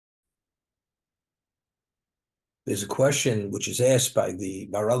There's a question which is asked by the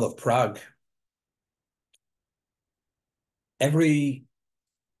Maral of Prague. Every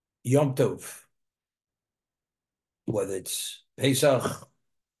Yom Tov, whether it's Pesach,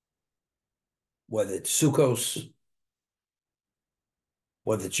 whether it's Sukkos,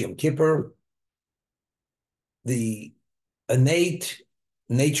 whether it's Yom Kippur, the innate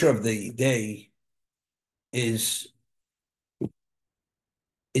nature of the day is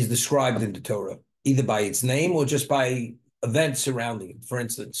described in the Torah, either by its name or just by events surrounding it. For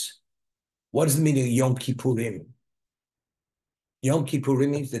instance, what is the meaning of Yom Kippurim? Yom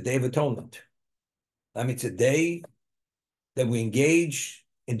Kippurim means the Day of Atonement. That means a day that we engage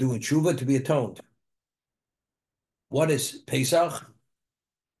in doing tshuva to be atoned. What is Pesach?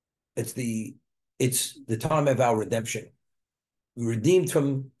 It's the time of our redemption. We were redeemed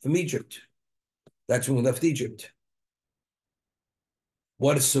from Egypt. That's when we left Egypt.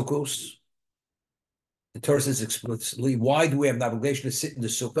 What is Sukkos? The Torah says explicitly, why do we have an obligation to sit in the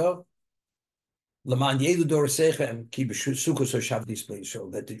Sukkah? So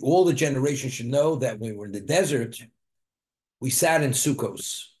that all the generations should know that when we were in the desert, we sat in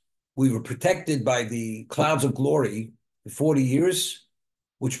Sukkos. We were protected by the clouds of glory for 40 years,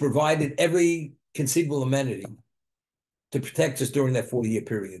 which provided every conceivable amenity to protect us during that 40-year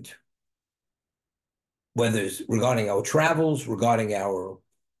period. Whether it's regarding our travels, regarding our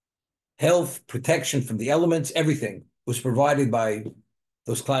health, protection from the elements, everything was provided by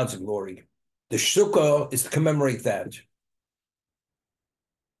those clouds of glory. The Sukkah is to commemorate that.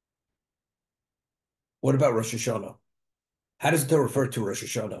 What about Rosh Hashanah? How does it refer to Rosh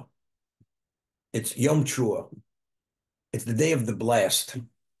Hashanah? It's Yom Teruah. It's the day of the blast.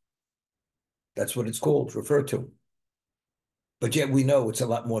 That's what it's called, referred to. But yet we know it's a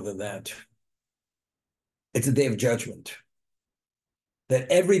lot more than that. It's a day of judgment. That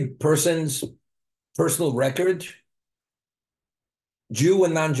every person's personal record, Jew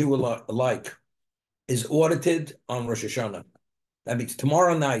and non-Jew alike, is audited on Rosh Hashanah. That means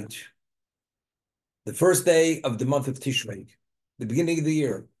tomorrow night, the first day of the month of Tishrei, the beginning of the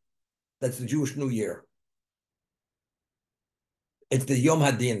year, that's the Jewish New Year. It's the Yom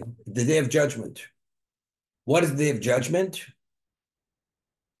Hadin, the Day of Judgment. What is the Day of Judgment?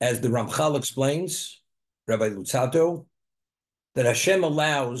 As the Ramchal explains, Rabbi Luzzatto, that Hashem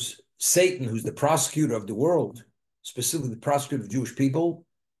allows Satan, who's the prosecutor of the world, specifically the prosecutor of Jewish people,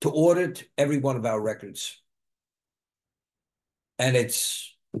 to audit every one of our records. And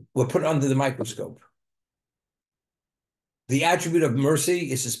we're put under the microscope. The attribute of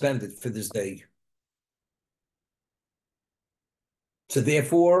mercy is suspended for this day. So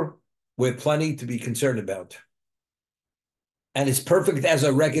therefore, we have plenty to be concerned about. And as perfect as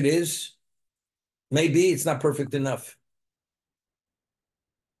our record is, maybe it's not perfect enough.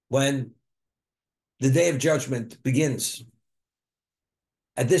 When the day of judgment begins,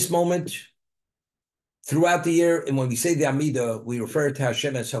 at this moment, throughout the year, and when we say the Amidah, we refer to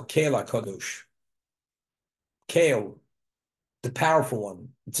Hashem as Hakel HaKadosh. Kel, the powerful one.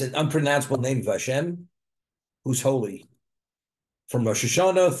 It's an unpronounceable name of Hashem, who's holy. From Rosh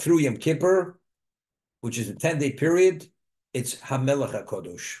Hashanah through Yom Kippur, which is a 10-day period, it's HaMelech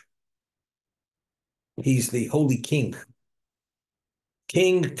HaKadosh. He's the holy king.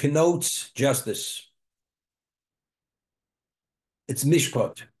 King connotes justice. It's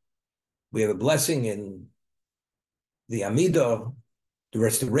mishpat. We have a blessing in the Amidah, the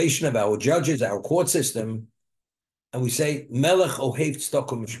restoration of our judges, our court system, and we say, Melech ohev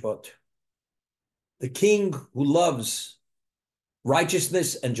tzedakah mishpat. The king who loves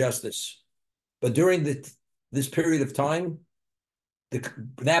righteousness and justice. But during this period of time,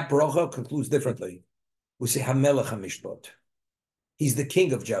 that bracha concludes differently. We say, HaMelech HaMishpat. He's the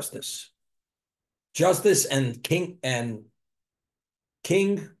king of justice. Justice and king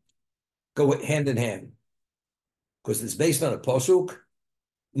go hand in hand, because it's based on a pasuk,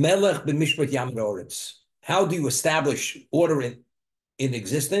 Melech b'mishpat yamid haaretz. How do you establish order in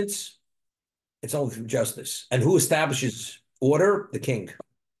existence? It's only through justice. And who establishes order? The king.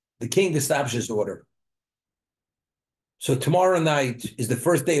 The king establishes order. So tomorrow night is the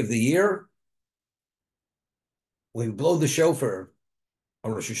first day of the year. When we blow the shofar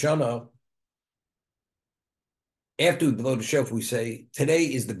on Rosh Hashanah, after we blow the shofar, we say, today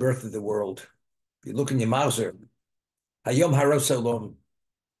is the birth of the world. If you look in your Mauser, Hayom Haros Olam.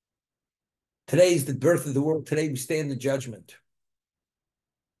 Today is the birth of the world. Today we stand in judgment.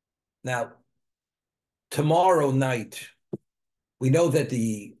 Now, tomorrow night, we know that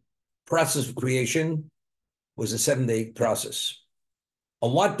the process of creation was a 7-day process.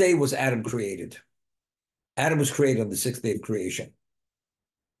 On what day was Adam created? Adam was created on the 6th day of creation.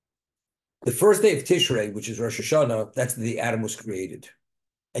 The first day of Tishrei, which is Rosh Hashanah, that's the day Adam was created.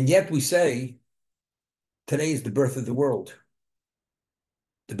 And yet we say today is the birth of the world.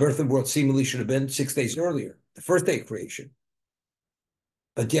 The birth of the world seemingly should have been 6 days earlier, the first day of creation.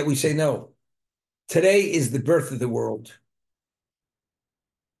 But yet we say no. Today is the birth of the world.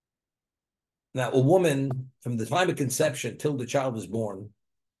 Now, a woman, from the time of conception till the child is born,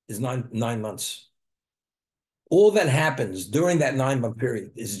 is nine months. All that happens during that 9-month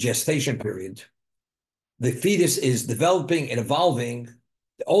period is a gestation period. The fetus is developing and evolving,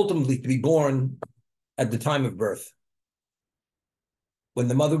 ultimately to be born at the time of birth. When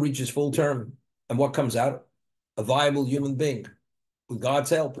the mother reaches full term, and what comes out? A viable human being, with God's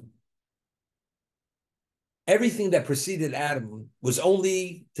help. Everything that preceded Adam was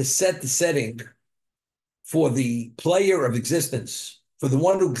only to set the setting for the player of existence, for the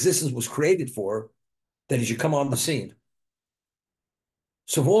one who existence was created for, that he should come on the scene.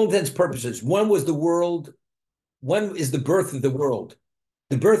 So for all intents and purposes, when is the birth of the world?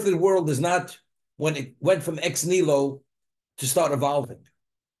 The birth of the world is not when it went from ex nihilo to start evolving.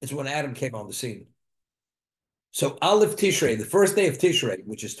 It's when Adam came on the scene. So Aleph Tishrei, the first day of Tishrei,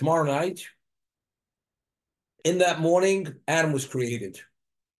 which is tomorrow night, in that morning, Adam was created.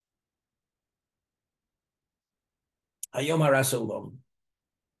 Hayom Haras Olam.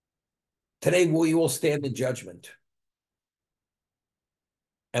 Today we all stand in judgment.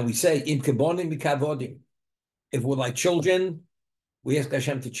 And we say, Im Kibonim Mikavodim. If we're like children, we ask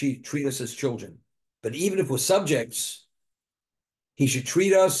Hashem to treat us as children. But even if we're subjects, he should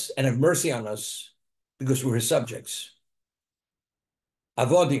treat us and have mercy on us because we're his subjects.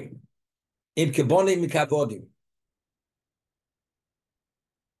 Avodim. Im Kibonim Mikavodim.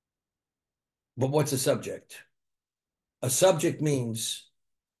 But what's a subject? A subject means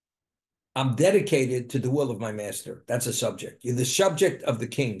I'm dedicated to the will of my master. That's a subject. You're the subject of the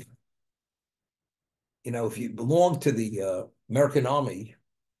king. You know, if you belong to the American Army,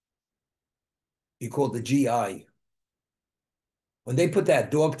 you're called the GI. When they put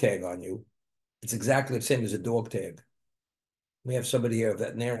that dog tag on you, it's exactly the same as a dog tag. We have somebody here, a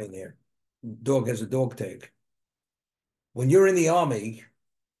veterinarian there. Dog has a dog tag. When you're in the Army,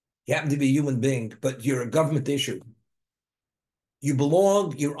 you happen to be a human being, but you're a government issue.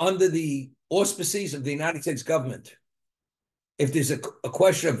 You're under the auspices of the United States government. If there's a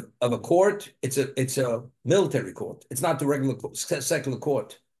question of a court, it's a military court. It's not the regular secular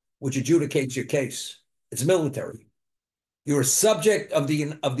court, which adjudicates your case. It's military. You're a subject of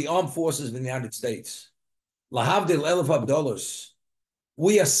the armed forces of the United States. Lahavdil elef abdolos.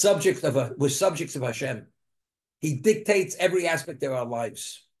 We're subjects of Hashem. He dictates every aspect of our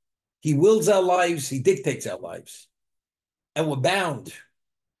lives. He wills our lives. He dictates our lives. And we're bound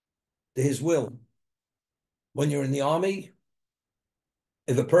to his will. When you're in the army,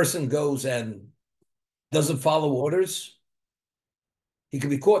 if a person goes and doesn't follow orders, he can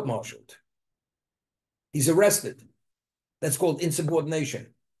be court-martialed. He's arrested. That's called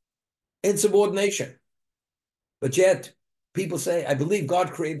insubordination. Insubordination. But yet, people say, I believe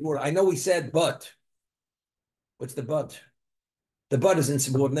God created order. I know he said, but. What's the but? The but is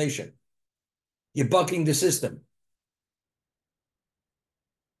insubordination. You're bucking the system.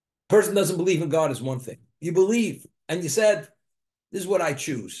 Person doesn't believe in God is one thing. You believe, and you said, this is what I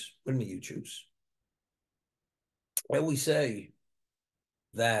choose. What do you mean you choose? Well, we say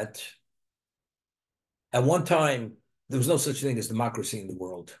that at one time, there was no such thing as democracy in the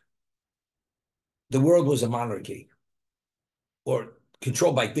world. The world was a monarchy or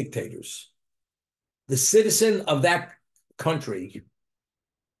controlled by dictators. The citizen of that country,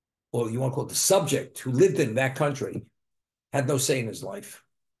 or you want to call it the subject who lived in that country, had no say in his life.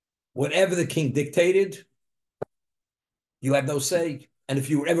 Whatever the king dictated, you had no say. And if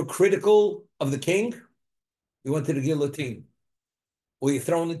you were ever critical of the king, you went to the guillotine, or you're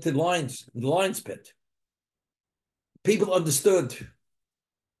thrown into the lion's pit. People understood,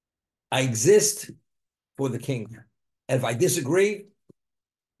 I exist for the king. And if I disagree,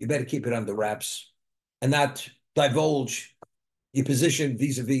 you better keep it under wraps and not divulge your position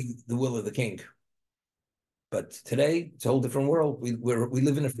vis-a-vis the will of the king. But today, it's a whole different world. We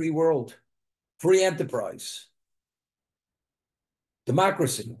live in a free world, free enterprise,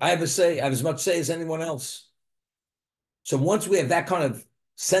 democracy. I have as much say as anyone else. So once we have that kind of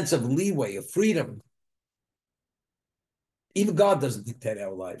sense of leeway, of freedom, even God doesn't dictate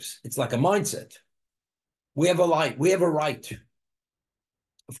our lives. It's like a mindset. We have a right.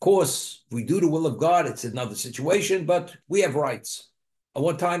 Of course, if we do the will of God, it's another situation, but we have rights. At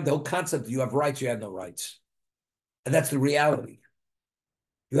one time, the whole concept, you have rights, you have no rights. And that's the reality.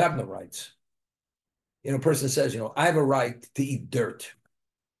 You have no rights. A person says, I have a right to eat dirt.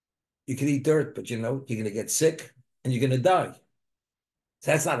 You can eat dirt, but you're going to get sick and you're going to die.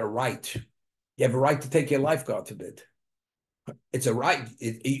 So that's not a right. You have a right to take your life, God forbid. It's a right.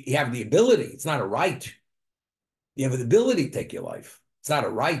 You have the ability. It's not a right. You have the ability to take your life. It's not a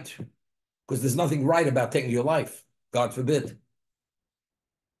right because there's nothing right about taking your life, God forbid.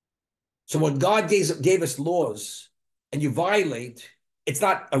 So when God gave us laws and you violate, it's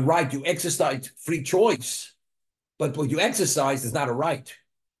not a right. You exercise free choice, but what you exercise is not a right.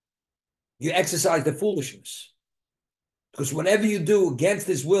 You exercise the foolishness. Because whatever you do against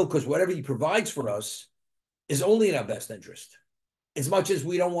his will, because whatever he provides for us is only in our best interest. As much as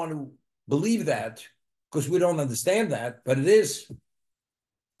we don't want to believe that, because we don't understand that, but it is.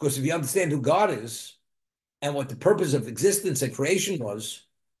 Because if you understand who God is and what the purpose of existence and creation was,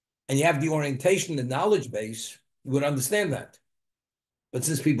 and you have the orientation and knowledge base, you would understand that. But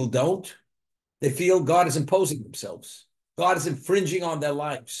since people don't, they feel God is imposing themselves. God is infringing on their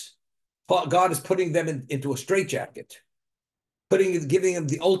lives. God is putting them into a straitjacket, giving them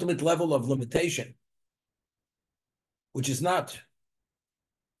the ultimate level of limitation, which is not.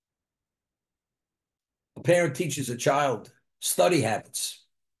 A parent teaches a child study habits.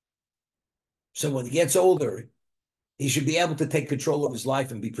 So when he gets older, he should be able to take control of his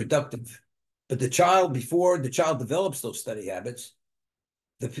life and be productive. But before the child develops those study habits,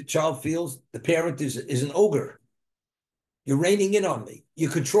 the child feels the parent is an ogre. You're reining in on me. You're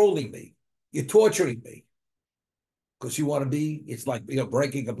controlling me. You're torturing me. Because you want to be, it's like,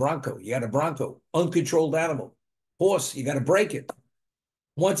 breaking a bronco. You got a bronco, uncontrolled animal. Horse, you got to break it.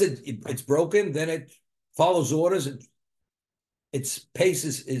 Once it's broken, then it follows orders. And its pace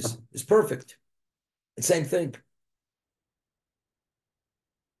is perfect. The same thing.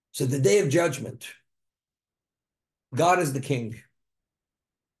 So the day of judgment, God is the king.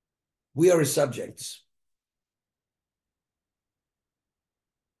 We are his subjects.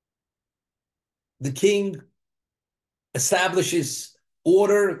 The king establishes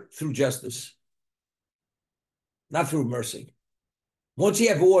order through justice, not through mercy. Once you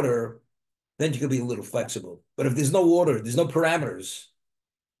have order, then you can be a little flexible. But if there's no order, there's no parameters,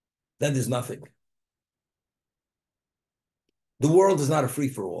 then there's nothing. The world is not a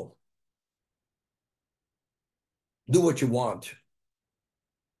free-for-all. Do what you want.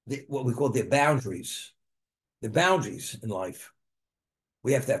 What we call the boundaries in life.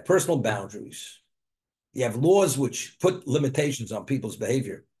 We have to have personal boundaries. You have laws which put limitations on people's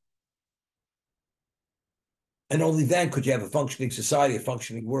behavior. And only then could you have a functioning society, a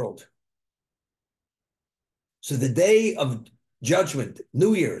functioning world. So the day of judgment,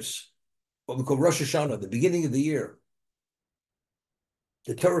 New Year's, what we call Rosh Hashanah, the beginning of the year,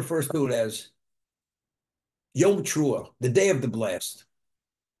 the Torah refers to it as Yom Teruah, the day of the blast.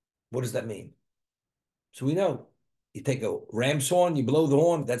 What does that mean? So we know you take a ram's horn, you blow the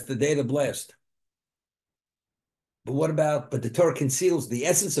horn, that's the day of the blast. But the Torah conceals the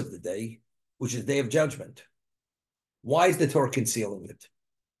essence of the day, which is the day of judgment. Why is the Torah concealing it?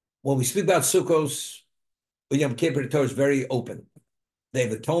 When we speak about Sukkos, Yom Kippur, the Torah is very open. Day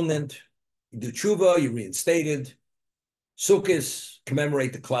of atonement, you do tshuva, you're reinstated. Sukkos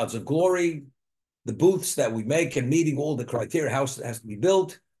commemorate the clouds of glory, the booths that we make and meeting all the criteria, house that has to be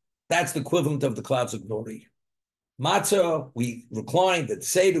built. That's the equivalent of the clouds of glory. Matzah, we recline at the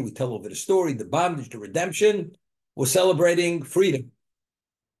Seder, we tell over the story, the bondage, the redemption. We're celebrating freedom.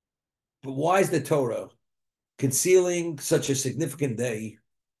 But why is the Torah concealing such a significant day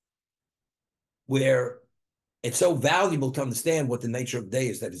where it's so valuable to understand what the nature of the day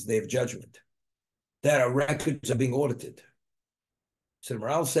is, that it's the day of judgment, that our records are being audited? So the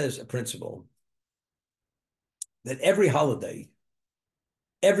Moral says a principle that every holiday,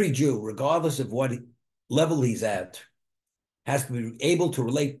 every Jew, regardless of what level he's at, has to be able to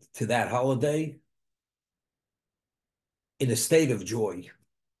relate to that holiday in a state of joy.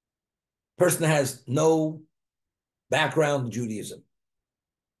 Person has no background in Judaism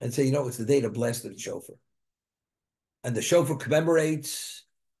and say, it's the day to bless the shofar. And the shofar commemorates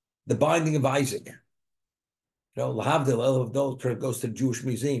the binding of Isaac. Lahavdil, goes to the Jewish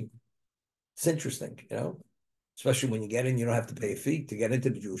Museum. It's interesting, especially when you get in, you don't have to pay a fee to get into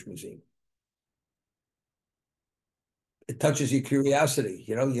the Jewish Museum. It touches your curiosity,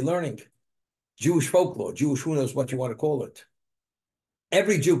 you're learning Jewish folklore, Jewish, who knows what you want to call it.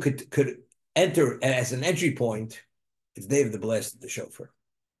 Every Jew could enter as an entry point. It's Day of the Blast of the Shofar.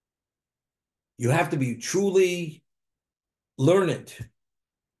 You have to be truly learned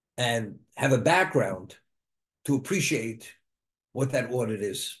and have a background to appreciate what that audit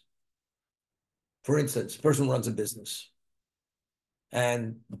is. For instance, a person runs a business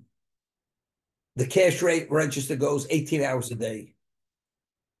and the cash rate register goes 18 hours a day.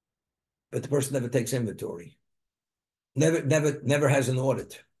 but the person never takes inventory. Never has an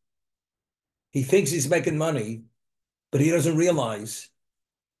audit. He thinks he's making money, but he doesn't realize,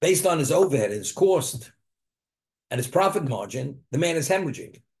 based on his overhead, his cost, and his profit margin, the man is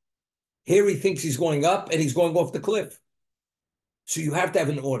hemorrhaging. Here he thinks he's going up and he's going off the cliff. So you have to have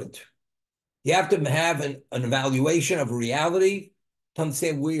an audit. You have to have an evaluation of reality to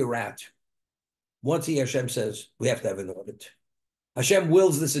understand where you're at. Once Hashem says, we have to have an audit. Hashem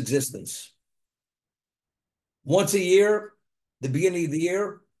wills this existence. Once a year, the beginning of the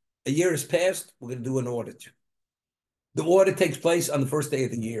year, a year has passed, we're going to do an audit. The audit takes place on the first day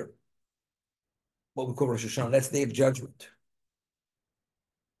of the year. What we call Rosh Hashanah, that's the day of judgment.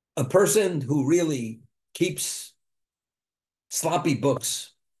 A person who really keeps sloppy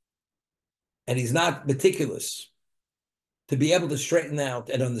books and he's not meticulous to be able to straighten out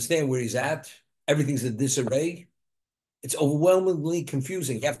and understand where he's at, everything's in disarray, it's overwhelmingly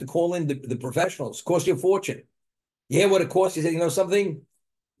confusing. You have to call in the professionals. It costs you a fortune. You hear what it costs? You say, you know something?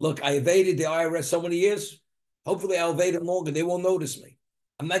 Look, I evaded the IRS so many years. Hopefully I'll evade it longer. They won't notice me.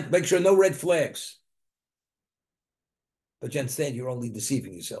 I'm not, make sure no red flags. But you understand, you're only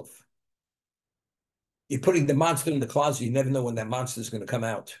deceiving yourself. You're putting the monster in the closet. You never know when that monster is going to come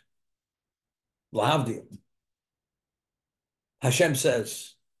out. Lahavdil. Hashem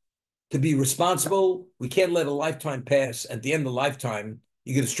says, to be responsible, we can't let a lifetime pass. At the end of the lifetime,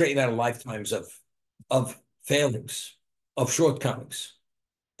 you're going to straighten out a lifetimes of failings, of shortcomings.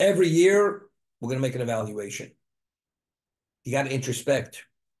 Every year, we're going to make an evaluation. You got to introspect.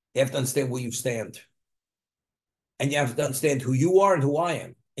 You have to understand where you stand. And you have to understand who you are and who I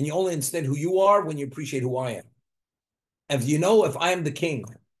am. And you only understand who you are when you appreciate who I am. And you know, if I am the king,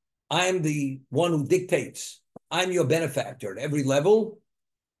 I am the one who dictates, I'm your benefactor at every level,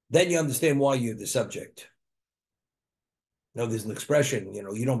 then you understand why you're the subject. You know, there's an expression, you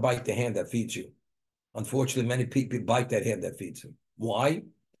know, you don't bite the hand that feeds you. Unfortunately, many people bite that hand that feeds them. Why?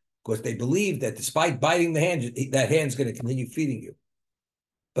 Because they believe that despite biting the hand, that hand's going to continue feeding you.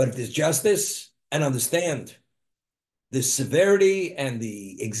 But if there's justice and understand the severity and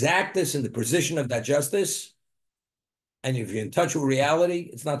the exactness and the precision of that justice, and if you're in touch with reality,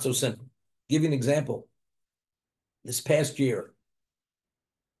 it's not so simple. I'll give you an example. This past year,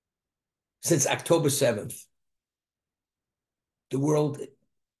 since October 7th, the world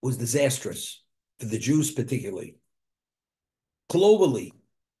was disastrous, for the Jews particularly. Globally,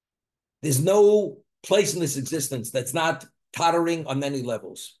 there's no place in this existence that's not tottering on many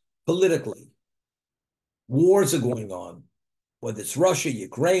levels. Politically, wars are going on, whether it's Russia,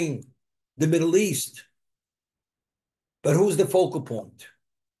 Ukraine, the Middle East. But who's the focal point?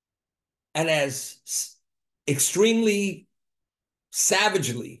 And as extremely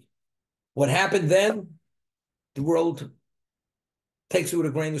savagely what happened then, the world takes it with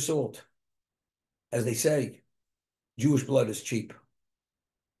a grain of salt. As they say, Jewish blood is cheap.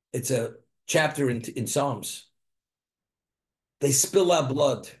 It's a chapter in Psalms. They spill our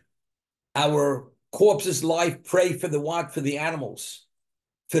blood. Our corpses lie prey for the what? For the animals,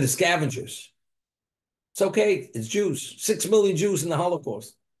 for the scavengers. It's okay. It's Jews. 6 million Jews in the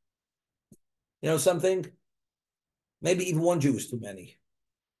Holocaust. You know something? Maybe even one Jew is too many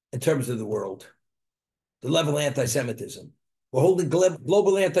in terms of the world. The level of anti-Semitism. We're holding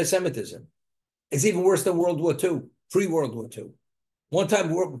global anti-Semitism. It's even worse than World War II, pre-World War II. One time,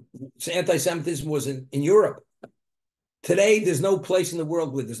 anti-Semitism was in Europe. Today, there's no place in the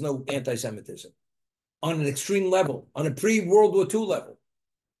world where there's no anti-Semitism. On an extreme level, on a pre-World War II level.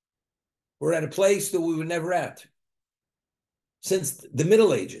 We're at a place that we were never at. Since the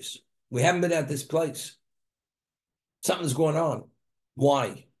Middle Ages, we haven't been at this place. Something's going on.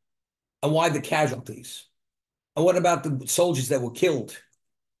 Why? And why the casualties? And what about the soldiers that were killed?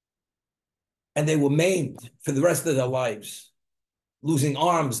 And they were maimed for the rest of their lives, losing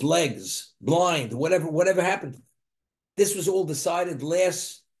arms, legs, blind, whatever happened. This was all decided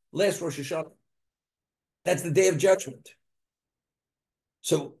last Rosh Hashanah. That's the day of judgment.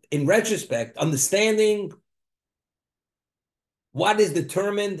 So in retrospect, understanding what is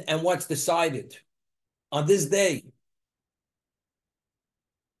determined and what's decided on this day,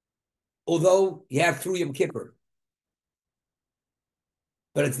 although you have through Yom Kippur,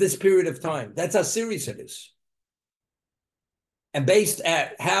 but it's this period of time. That's how serious it is. And based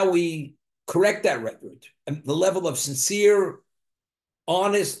at how we correct that record and the level of sincere,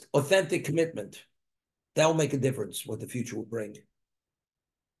 honest, authentic commitment, that will make a difference what the future will bring.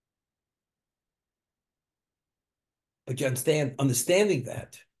 But you understanding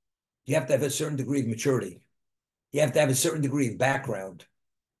that, you have to have a certain degree of maturity. You have to have a certain degree of background.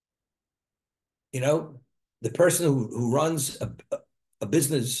 You know, the person who runs a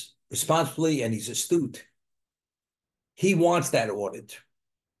business responsibly and he's astute, he wants that audit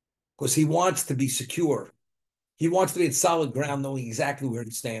because he wants to be secure. He wants to be at solid ground, knowing exactly where he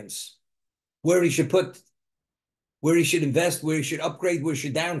stands, where he should put, where he should invest, where he should upgrade, where he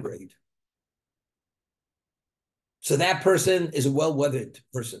should downgrade. So that person is a well-weathered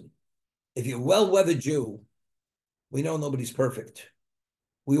person. If you're a well-weathered Jew, we know nobody's perfect.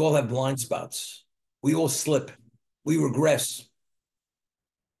 We all have blind spots. We all slip. We regress.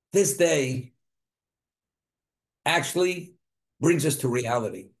 This day actually brings us to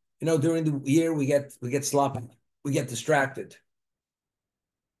reality. During the year, we get sloppy. We get distracted.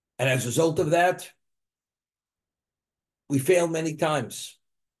 And as a result of that, we fail many times.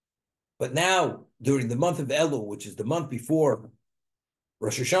 But now, during the month of Elul, which is the month before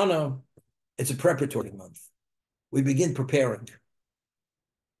Rosh Hashanah, it's a preparatory month. We begin preparing.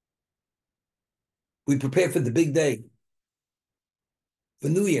 We prepare for the big day, for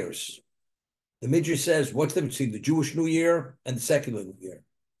New Year's. The Midrash says, what's the difference between the Jewish New Year and the secular New Year?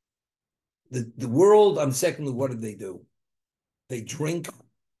 The world on the secular, what do? They drink,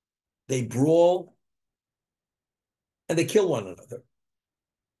 they brawl, and they kill one another.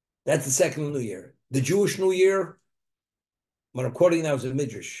 That's the secular New Year. The Jewish New Year, what I'm quoting now is a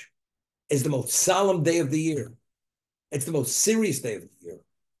Midrash, is the most solemn day of the year. It's the most serious day of the year.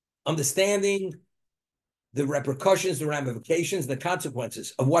 Understanding the repercussions, the ramifications, the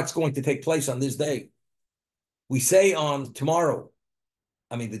consequences of what's going to take place on this day. We say on tomorrow,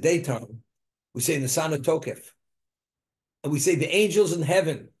 the daytime, we say Nisana Tokef. And we say the angels in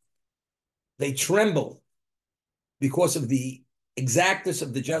heaven, they tremble because of the exactness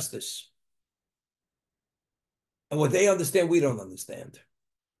of the justice. And what they understand, we don't understand.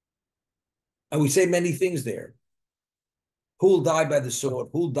 And we say many things there. Who will die by the sword?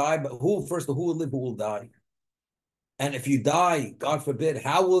 Who will live, who will die? And if you die, God forbid,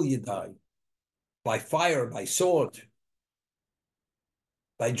 how will you die? By fire, by sword,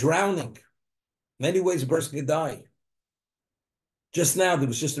 by drowning. Many ways a person could die. Just now, there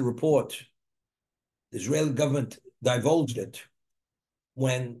was just a report. The Israeli government divulged it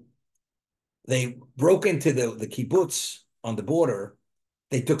when they broke into the kibbutz on the border.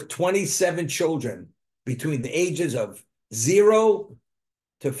 They took 27 children between the ages of 0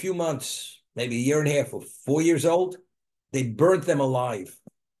 to a few months, maybe a year and a half or 4 years old. They burnt them alive.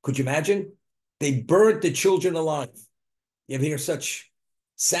 Could you imagine? They burnt the children alive. You ever hear such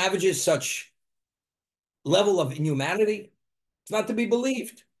savages, such level of inhumanity? It's not to be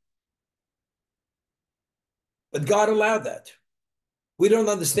believed. But God allowed that. We don't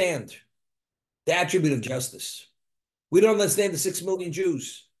understand the attribute of justice. We don't understand the 6 million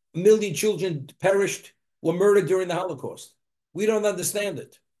Jews. 1 million children perished, were murdered during the Holocaust. We don't understand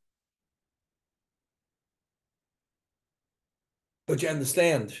it. But you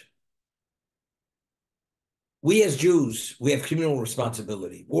understand, we as Jews, we have communal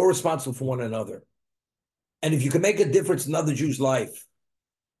responsibility. We're responsible for one another. And if you can make a difference in another Jew's life,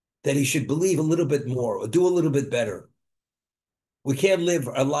 that he should believe a little bit more or do a little bit better. We can't live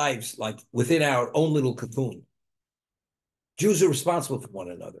our lives like within our own little cocoon. Jews are responsible for one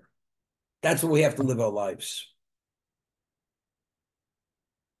another. That's what we have to live our lives.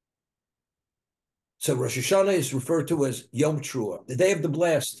 So Rosh Hashanah is referred to as Yom Teruah, the day of the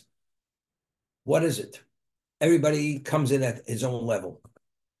blast. What is it? Everybody comes in at his own level.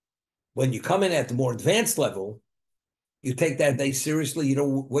 When you come in at the more advanced level, you take that day seriously. You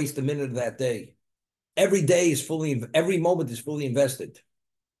don't waste a minute of that day. Every moment is fully invested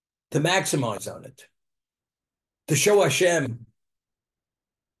to maximize on it, to show Hashem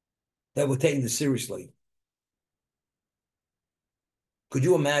that we're taking this seriously. Could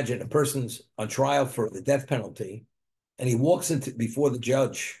you imagine a person's on trial for the death penalty and he walks before the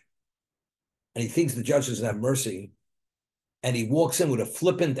judge and he thinks the judge doesn't have mercy and he walks in with a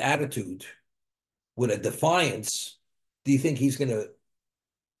flippant attitude, with a defiance? Do you think he's going to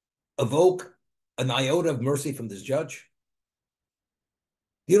evoke an iota of mercy from this judge?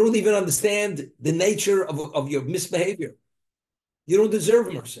 You don't even understand the nature of your misbehavior. You don't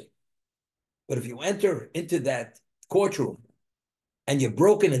deserve mercy. But if you enter into that courtroom and you're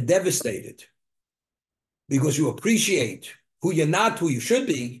broken and devastated because you appreciate who you're not, who you should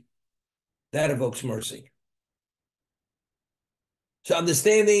be, that evokes mercy. So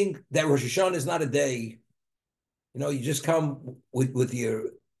understanding that Rosh Hashanah is not a day, you just come with your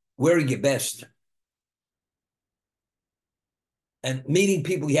wearing your best and meeting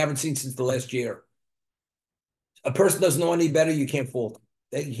people you haven't seen since the last year. A person doesn't know any better, you can't fault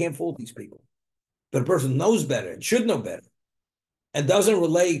them. You can't fault these people. But a person knows better and should know better and doesn't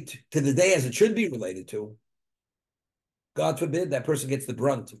relate to the day as it should be related to, God forbid, that person gets the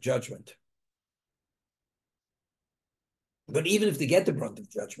brunt of judgment. But even if they get the brunt of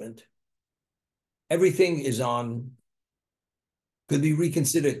judgment, everything could be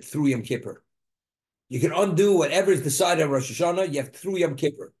reconsidered through Yom Kippur. You can undo whatever is decided on Rosh Hashanah, you have through Yom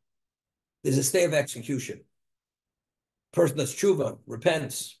Kippur. There's a stay of execution. Person does tshuva,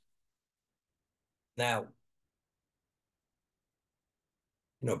 repents. Now,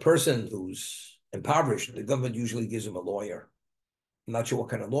 a person who's impoverished, the government usually gives him a lawyer. I'm not sure what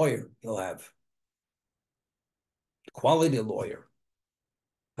kind of lawyer he'll have. Quality lawyer.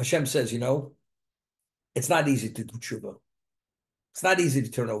 Hashem says, it's not easy to do tshuva. It's not easy to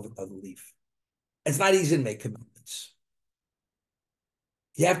turn over another leaf. It's not easy to make commitments.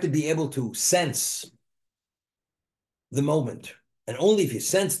 You have to be able to sense the moment. And only if you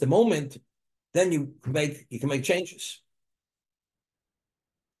sense the moment, then you can make changes.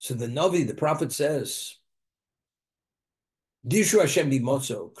 So the Navi, the prophet says, Dishu Hashem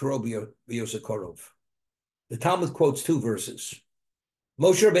b'motzo karo b'yosakorov. The Talmud quotes two verses.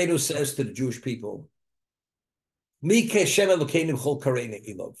 Moshe Rabbeinu says to the Jewish people, who's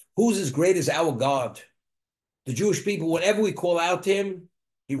as great as our God? The Jewish people, whenever we call out to him,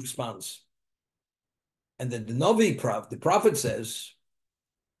 he responds. And the Navi, the prophet says,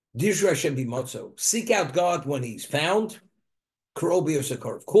 Dishu Hashem b'motzo, seek out God when he's found, call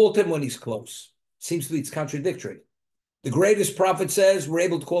to him when he's close. Seems to be it's contradictory. The greatest prophet says we're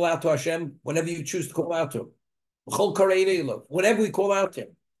able to call out to Hashem whenever you choose to call out to him. Whenever we call out to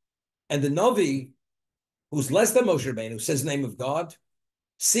him. And the Navi, who's less than Moshe Rabbeinu, says the name of God,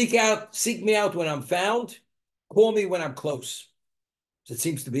 seek me out when I'm found, call me when I'm close. So it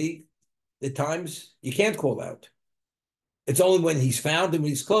seems to be at times you can't call out. It's only when he's found and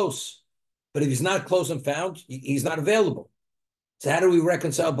when he's close. But if he's not close and found, he's not available. So how do we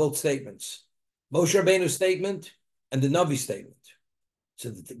reconcile both statements? Moshe Rabbeinu's statement and the Navi statement. So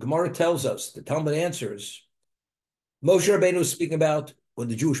the Gemara tells us, the Talmud answers, Moshe Rabbeinu is speaking about when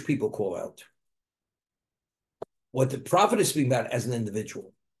the Jewish people call out. What the prophet is speaking about as an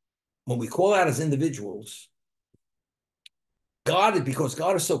individual. When we call out as individuals, because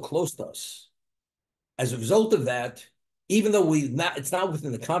God is so close to us, as a result of that, even though it's not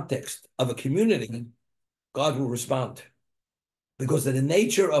within the context of a community, God will respond. Because of the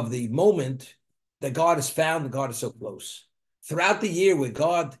nature of the moment that God is found and God is so close. Throughout the year where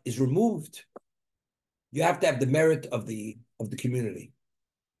God is removed, you have to have the merit of the community.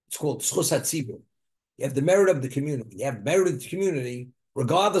 It's called Schus HaTzibur. You have the merit of the community. You have the merit of the community,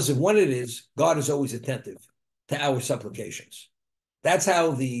 regardless of when it is, God is always attentive to our supplications. That's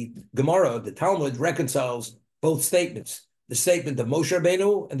how the Gemara, the Talmud, reconciles both statements, the statement of Moshe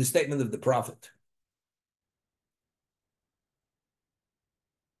Rabbeinu and the statement of the prophet.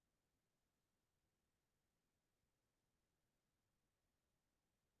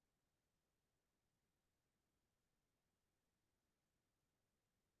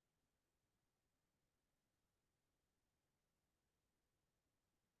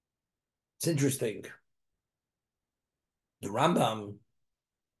 It's interesting. The Rambam,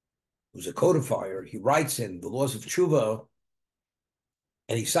 who's a codifier, he writes in the Laws of Tshuva,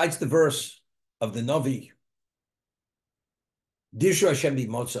 and he cites the verse of the Navi, Dishu Hashem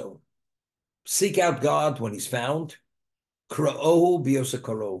b'motzo, seek out God when he's found, kra'ohu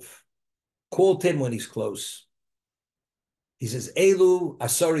b'yosakarov, call to him when he's close. He says, Elu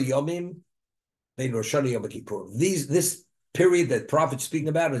asari yomim, bein Rosh Hashanah Yom Kippur. This period that prophet's speaking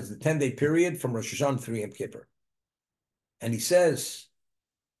about is the 10-day period from Rosh Hashanah through Yom Kippur. And he says,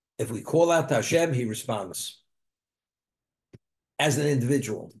 if we call out to Hashem, he responds as an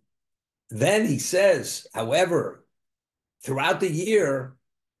individual. Then he says, however, throughout the year,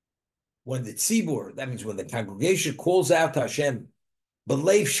 when the tzibur, that means when the congregation calls out to Hashem,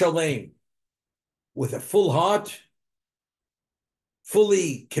 b'leiv shalem, with a full heart,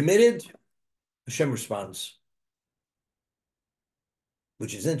 fully committed, Hashem responds,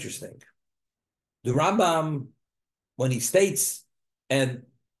 which is interesting. The Rambam, when he states, and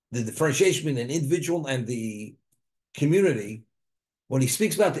the differentiation between an individual and the community, when he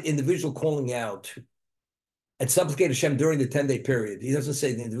speaks about the individual calling out and supplicate Hashem during the 10-day period, he doesn't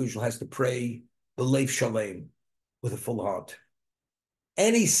say the individual has to pray b'leiv shalem with a full heart.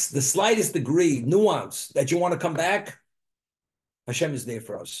 The slightest degree, nuance that you want to come back, Hashem is there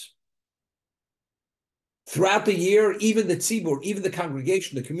for us. Throughout the year, even the tzibur, even the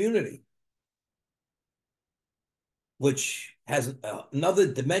congregation, the community, which has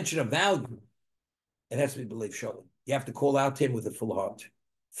another dimension of value, it has to be b'leiv shalem. You have to call out to him with a full heart,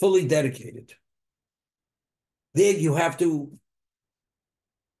 fully dedicated. There you have to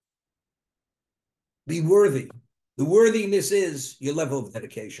be worthy. The worthiness is your level of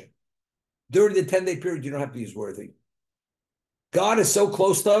dedication. During the 10-day period, you don't have to use worthy. God is so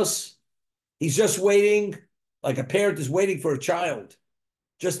close to us. He's just waiting, like a parent is waiting for a child,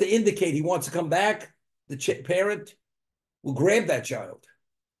 just to indicate he wants to come back. The parent will grab that child.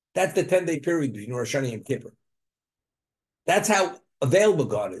 That's the 10-day period between Rosh Hashanah and Kippur. That's how available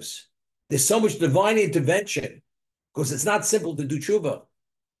God is. There's so much divine intervention because it's not simple to do tshuva.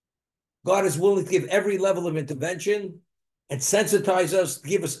 God is willing to give every level of intervention and sensitize us,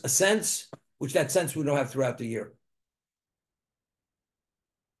 give us a sense, which that sense we don't have throughout the year.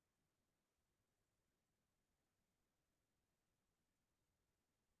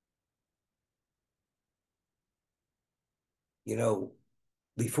 You know,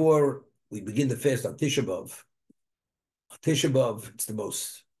 before we begin the fast on Tisha B'Av, it's the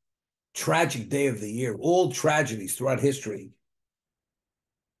most tragic day of the year. All tragedies throughout history,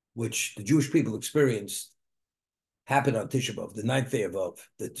 which the Jewish people experienced, happened on Tisha B'Av, the 9th day of Av,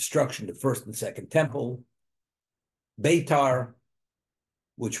 the destruction of the first and second temple, Beitar,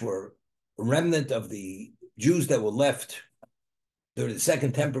 which were a remnant of the Jews that were left during the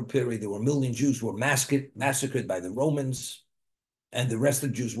second temple period. There were a million Jews who were massacred by the Romans, and the rest of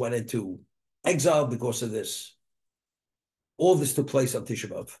the Jews went into exile because of this. All this took place on Tisha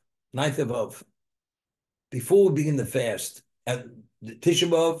B'Av, 9th of Av. Before we begin the fast, at the Tisha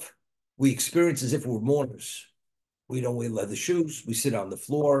B'Av, we experience as if we're mourners. We don't wear leather shoes. We sit on the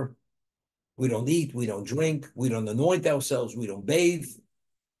floor. We don't eat. We don't drink. We don't anoint ourselves. We don't bathe.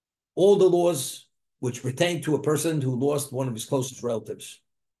 All the laws which pertain to a person who lost one of his closest relatives.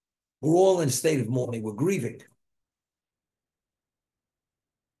 We're all in a state of mourning. We're grieving.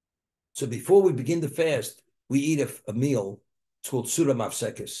 So before we begin the fast, we eat a meal. It's called Suda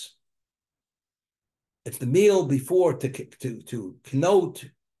Mafsekis. It's the meal before to connote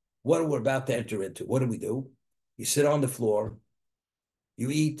what we're about to enter into. What do? You sit on the floor. You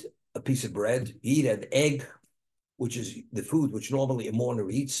eat a piece of bread. You eat an egg, which is the food which normally a mourner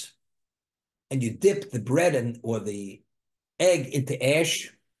eats. And you dip the bread or the egg into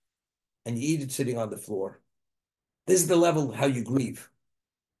ash, and you eat it sitting on the floor. This is the level how you grieve.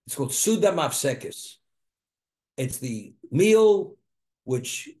 It's called Suda Mafsekis. It's the meal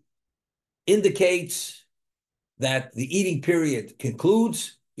which indicates that the eating period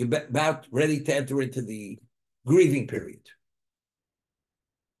concludes. You're about ready to enter into the grieving period.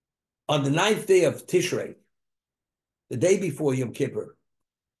 On the 9th day of Tishrei, the day before Yom Kippur,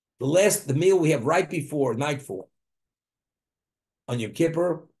 the meal we have right before nightfall. On Yom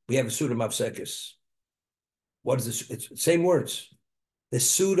Kippur, we have a Suda Mafsekis. What is this? It's the same words. The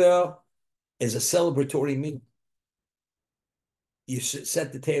Suda is a celebratory meal. You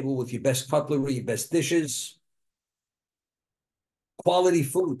set the table with your best cutlery, your best dishes, quality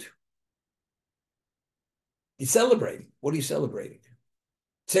food. You celebrate. What are you celebrating?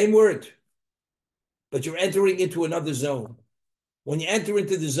 Same word, but you're entering into another zone. When you enter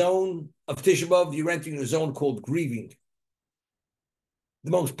into the zone of Tisha B'Av, you're entering a zone called grieving.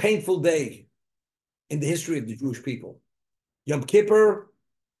 The most painful day in the history of the Jewish people. Yom Kippur,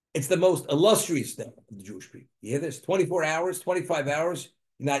 it's the most illustrious day of the Jewish people. You hear this? 24 hours, 25 hours.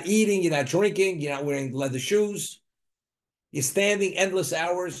 You're not eating, you're not drinking, you're not wearing leather shoes. You're standing endless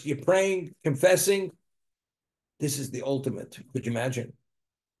hours, you're praying, confessing. This is the ultimate. Could you imagine?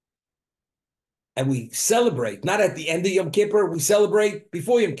 And we celebrate, not at the end of Yom Kippur, we celebrate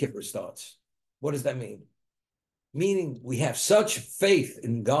before Yom Kippur starts. What does that mean? Meaning we have such faith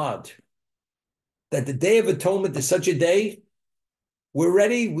in God that the Day of Atonement is such a day, we've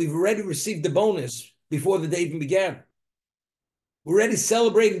already received the bonus before the day even began. We're already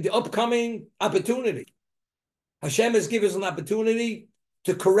celebrating the upcoming opportunity. Hashem has given us an opportunity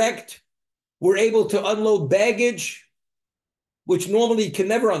to correct. We're able to unload baggage, which normally you can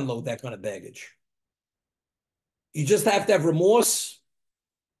never unload that kind of baggage. You just have to have remorse,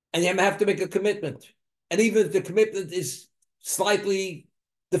 and you have to make a commitment. And even if the commitment is slightly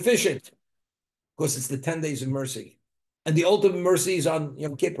deficient, because it's the 10 days of mercy. And the ultimate mercy is on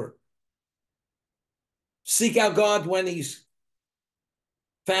Yom Kippur. Seek out God when he's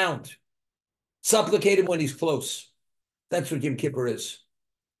found. Supplicate him when he's close. That's what Yom Kippur is.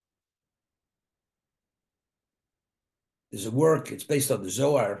 There's a work, it's based on the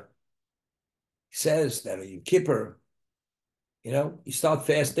Zohar. He says that on Yom Kippur, you start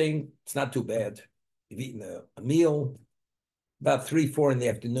fasting, it's not too bad. You've eaten a meal, about 3, 4 in the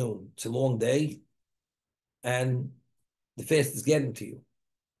afternoon. It's a long day, and the fast is getting to you.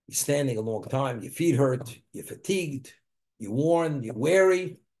 You're standing a long time, your feet hurt, you're fatigued, you're worn, you're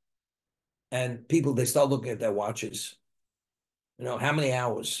weary, and people, they start looking at their watches. How many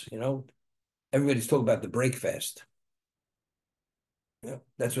hours, Everybody's talking about the break fast. Yeah,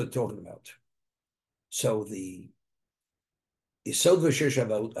 that's what they're talking about. So the Yesod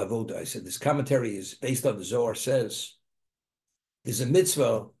V'Shir Avoda, I said, this commentary is based on the Zohar, says there's a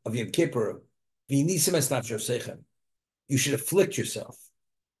mitzvah of Yom Kippur, V'nisim es nafshosechem. You should afflict yourself.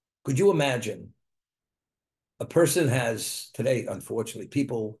 Could you imagine a person has today, unfortunately,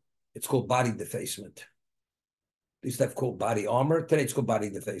 people, it's called body defacement. They used to have called body armor. Today it's called body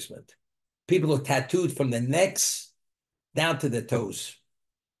defacement. People are tattooed from their necks down to their toes.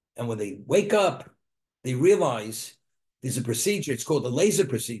 And when they wake up, they realize there's a procedure, it's called a laser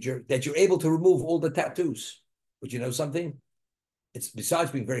procedure, that you're able to remove all the tattoos. But you know something? It's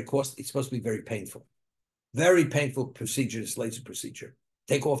besides being very costly, it's supposed to be very painful. Very painful procedure, this laser procedure.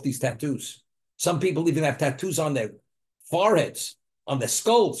 Take off these tattoos. Some people even have tattoos on their foreheads, on their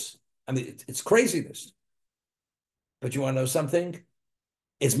skulls. I mean, it's craziness. But you want to know something?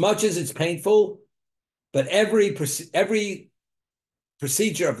 As much as it's painful, but every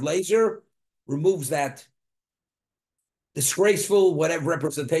procedure of laser removes that disgraceful, whatever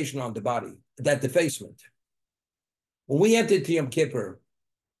representation on the body, that defacement. When we entered Yom Kippur,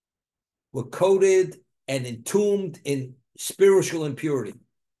 we're coated and entombed in spiritual impurity.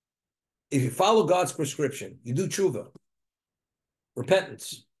 If you follow God's prescription, you do tshuva,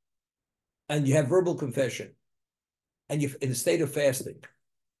 repentance, and you have verbal confession, and you're in a state of fasting,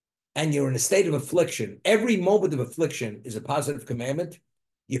 and you're in a state of affliction, every moment of affliction is a positive commandment.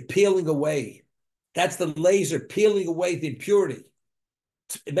 You're peeling away. That's the laser peeling away the impurity.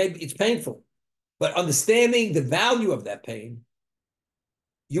 It's painful, but understanding the value of that pain,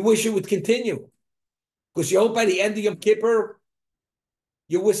 you wish it would continue, because you hope by the end of Yom Kippur,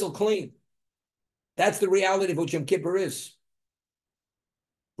 you whistle clean. That's the reality of what Yom Kippur is.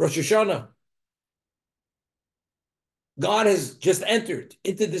 Rosh Hashanah. God has just entered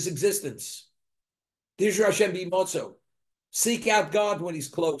into this existence. Dishra Hashem b'motzo. Seek out God when he's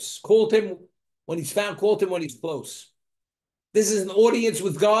close. Call him when he's found. Call him when he's close. This is an audience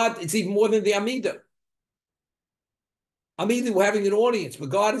with God. It's even more than the Amidah. Amidah, we're having an audience, but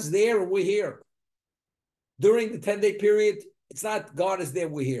God is there and we're here. During the 10-day period, it's not God is there,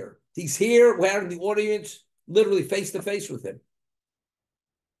 we're here. He's here, we're having the audience, literally face to face with him.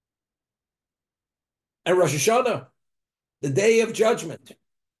 And Rosh Hashanah, the day of judgment,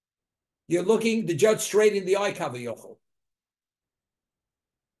 you're looking the judge straight in the eye, Kavayochel.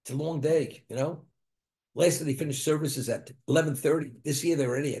 It's a long day, you know. Last year they finished services at 11:30. This year they're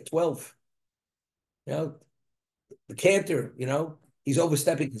already at 12. You know, the cantor, you know, he's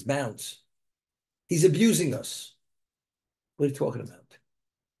overstepping his bounds. He's abusing us. What are you talking about?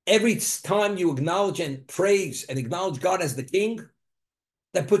 Every time you acknowledge and praise and acknowledge God as the king,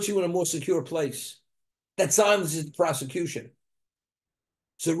 that puts you in a more secure place. That silences the prosecution.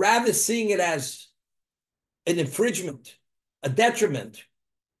 So rather seeing it as an infringement, a detriment,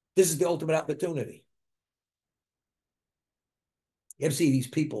 this is the ultimate opportunity. You ever see these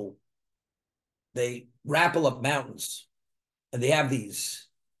people, they rappel up mountains and they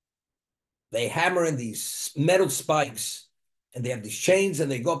hammer in these metal spikes and they have these chains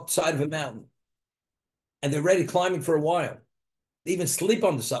and they go up the side of a mountain and they're ready climbing for a while. They even sleep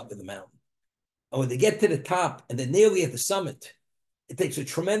on the side of the mountain. And when they get to the top and they're nearly at the summit, it takes a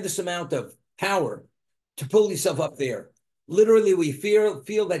tremendous amount of power to pull yourself up there. Literally, we feel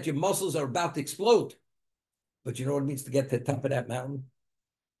that your muscles are about to explode. But you know what it means to get to the top of that mountain?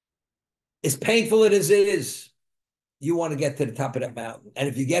 As painful as it is, you want to get to the top of that mountain. And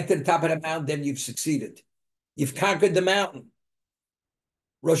if you get to the top of that mountain, then you've succeeded. You've conquered the mountain.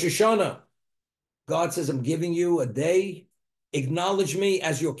 Rosh Hashanah, God says, I'm giving you a day. Acknowledge me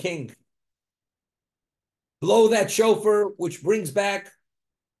as your king. Blow that shofar, which brings back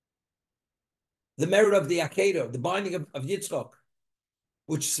the merit of the Akedah, the binding of Yitzchak,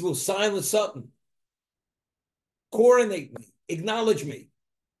 which will silence Satan. Coronate me, acknowledge me,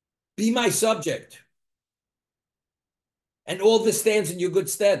 be my subject. And all this stands in your good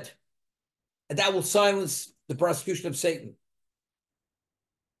stead. And that will silence the prosecution of Satan.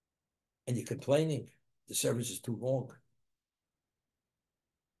 And you're complaining, the service is too long.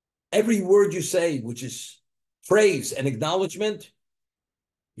 Every word you say, which is praise and acknowledgement,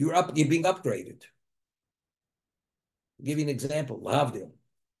 you're being upgraded. I'll give you an example. Lahavdil.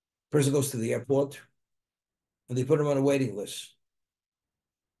 Person goes to the airport and they put him on a waiting list.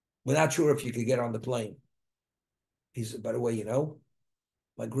 We're not sure if you could get on the plane. He said, by the way, you know,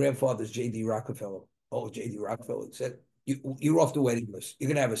 my grandfather's J.D. Rockefeller. Oh, J.D. Rockefeller. He said, you're off the waiting list. You're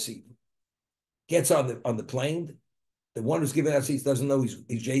going to have a seat. Gets on the plane. The one who's giving out seats doesn't know he's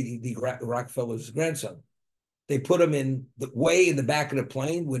J.D. Rockefeller's grandson. They put him way in the back of the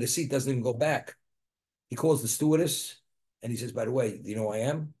plane where the seat doesn't even go back. He calls the stewardess. And he says, by the way, do you know who I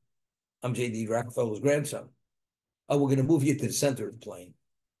am? I'm J.D. Rockefeller's grandson. Oh, we're going to move you to the center of the plane.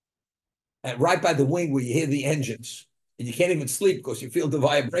 And right by the wing where you hear the engines. And you can't even sleep because you feel the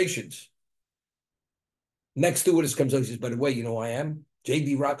vibrations. Next stewardess comes over. He says, by the way, you know who I am?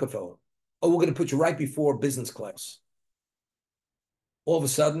 J.D. Rockefeller. Oh, we're going to put you right before business class. All of a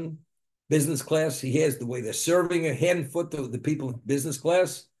sudden, business class, he hears the way they're serving a hand and foot to the people in business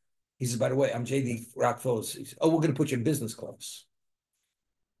class. He says, by the way, I'm J.D. Rockefeller. He says, oh, we're going to put you in business class.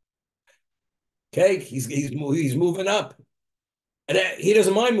 Okay, he's moving up. And he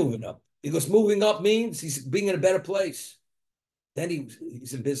doesn't mind moving up because moving up means he's being in a better place. Then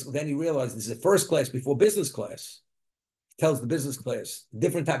he's in business. Then he realizes this is a first class before business class. He tells the business class,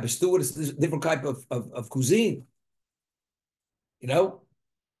 different type of stewardess, different type of cuisine. You know,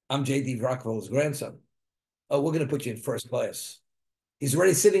 I'm J.D. Rockefeller's grandson. Oh, we're going to put you in first class. He's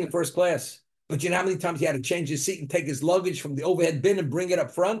already sitting in first class. But you know how many times he had to change his seat and take his luggage from the overhead bin and bring it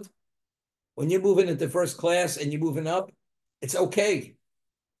up front? When you're moving into first class and you're moving up, it's okay.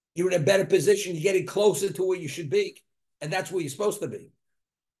 You're in a better position. You're getting closer to where you should be. And that's where you're supposed to be.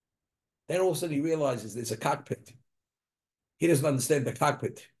 Then all of a sudden he realizes there's a cockpit. He doesn't understand the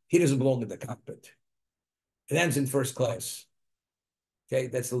cockpit. He doesn't belong in the cockpit. It ends in first class. Okay,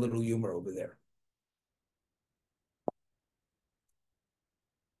 that's the little humor over there.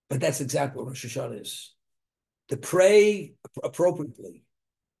 But that's exactly what Rosh Hashanah is. To pray appropriately,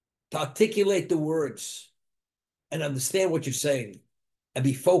 to articulate the words and understand what you're saying and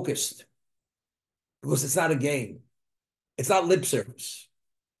be focused. Because it's not a game. It's not lip service.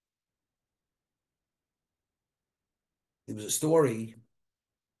 There was a story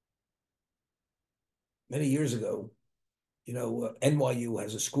many years ago. You know, NYU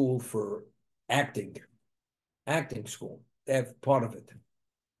has a school for acting school. They have part of it.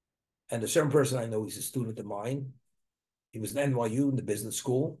 And a certain person I know, he's a student of mine. He was at NYU in the business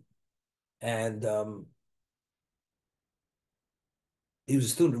school. And he was a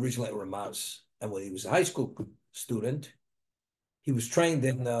student originally at Ramaz. And when he was a high school student, he was trained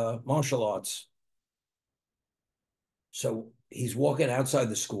in martial arts. So he's walking outside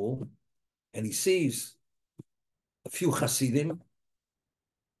the school and he sees a few Hasidim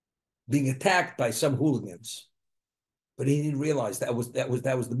being attacked by some hooligans. But he didn't realize that was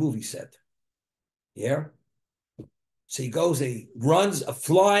the movie set. Yeah. So he goes, he runs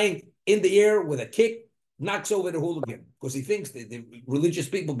flying in the air with a kick, knocks over the hooligan because he thinks that the religious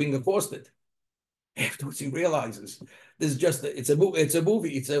people being accosted. Afterwards, he realizes this is just it's a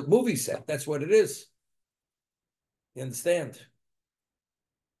movie set. That's what it is. You understand?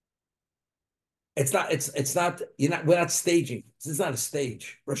 It's not. We're not staging. It's not a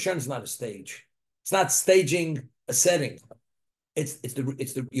stage. Rosh Hashanah is not a stage. It's not staging a setting.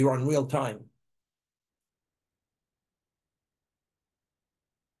 You're on real time.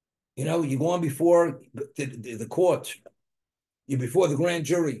 You know, you go on before the court. You're before the grand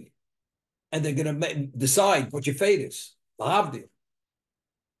jury, and they're going to decide what your fate is.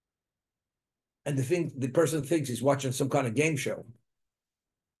 And the person thinks he's watching some kind of game show.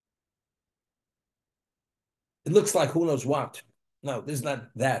 It looks like who knows what. No, this is not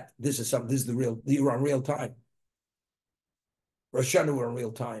that. This is something. This is the real. You're on real time. Rosh Hashanah, we're on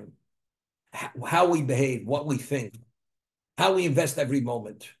real time. How we behave, what we think, how we invest every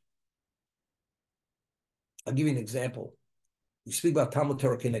moment. I'll give you an example. You speak about Talmud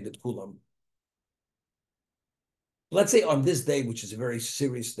Torah Keneged Kulam. Let's say on this day, which is a very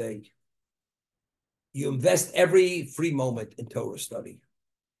serious day, you invest every free moment in Torah study.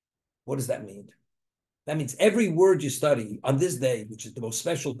 What does that mean? That means every word you study on this day, which is the most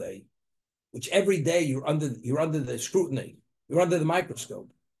special day, which every day you're under the scrutiny, you're under the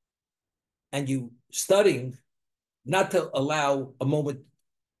microscope, and you studying not to allow a moment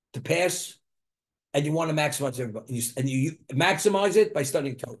to pass, and you want to maximize everybody, and you maximize it by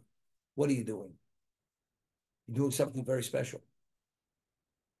studying Torah. What are you doing? You're doing something very special.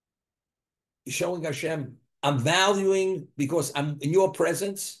 You're showing Hashem, I'm valuing because I'm in your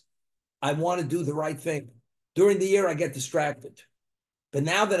presence. I want to do the right thing. During the year, I get distracted. But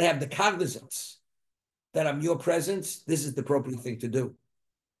now that I have the cognizance that I'm your presence, this is the appropriate thing to do.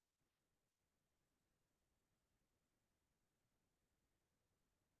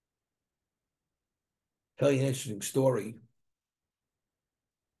 Tell you an interesting story.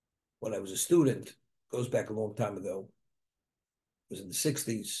 When I was a student, goes back a long time ago. It was in the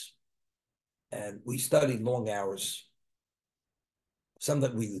 60s. And we studied long hours. Some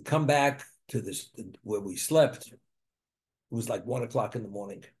that we would come back to this where we slept. It was like 1 o'clock in the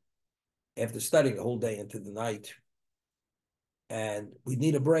morning after studying a whole day into the night. And we'd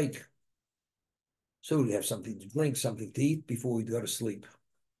need a break. So we'd have something to drink, something to eat before we'd go to sleep.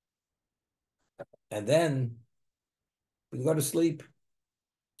 And then we'd go to sleep.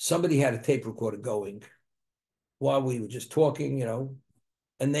 Somebody had a tape recorder going while we were just talking,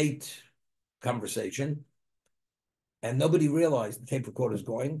 innate conversation. And nobody realized the tape recorder was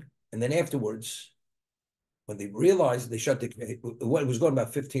going. And then afterwards, when they realized, they shut it was going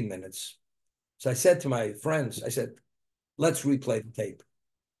about 15 minutes. So I said to my friends, I said, let's replay the tape.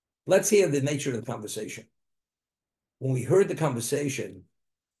 Let's hear the nature of the conversation. When we heard the conversation,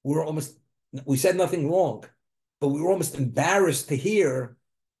 we said nothing wrong, but we were almost embarrassed to hear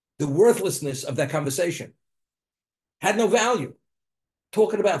the worthlessness of that conversation. Had no value.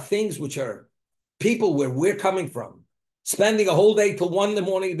 Talking about things which are people where we're coming from, spending a whole day till 1 in the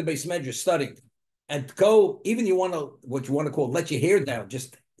morning in the base measure studying, and go, even what you want to call, let your hair down,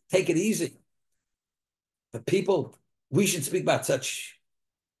 just take it easy. But people, we should speak about such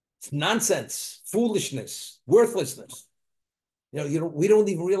nonsense, foolishness, worthlessness. We don't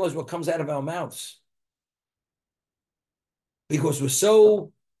even realize what comes out of our mouths because we're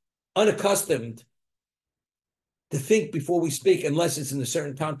so unaccustomed to think before we speak unless it's in a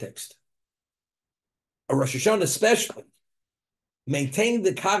certain context. A Rosh Hashanah especially, maintaining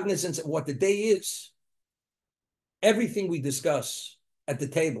the cognizance of what the day is. Everything we discuss at the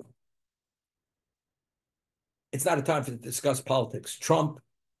table. It's not a time to discuss politics, Trump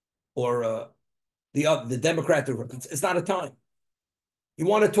or the Democrat. It's not a time. You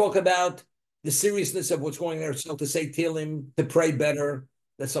want to talk about the seriousness of what's going there, so to say Tehillim, to pray better,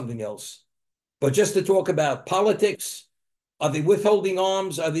 that's something else. But just to talk about politics, are they withholding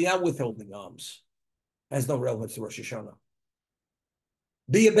arms? Are they not withholding arms? Has no relevance to Rosh Hashanah.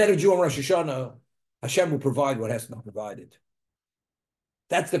 Be a better Jew on Rosh Hashanah, Hashem will provide what has to be provided.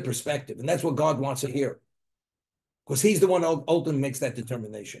 That's the perspective, and that's what God wants to hear. Because he's the one who ultimately makes that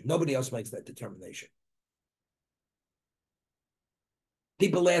determination. Nobody else makes that determination.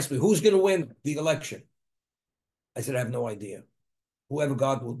 People ask me, who's going to win the election? I said, I have no idea. Whoever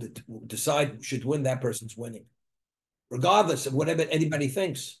God will decide should win, that person's winning, regardless of whatever anybody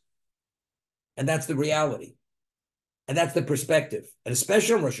thinks. And that's the reality. And that's the perspective. And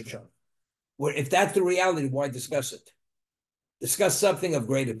especially on Rosh Hashanah, where if that's the reality, why discuss it? Discuss something of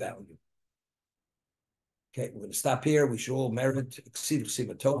greater value. Okay, we're going to stop here. We should all merit exceed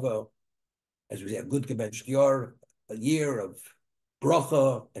Sima Tova, as we have good Gebench Yor, a year of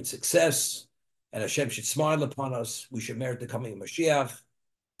bracha and success, and Hashem should smile upon us. We should merit the coming of Mashiach,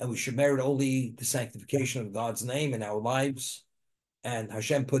 and we should merit only the sanctification of God's name in our lives. And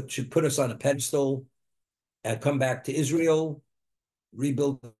Hashem should put us on a pedestal and come back to Israel,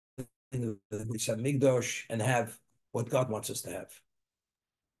 rebuild the Mikdash, and have what God wants us to have.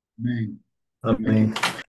 Amen. Amen.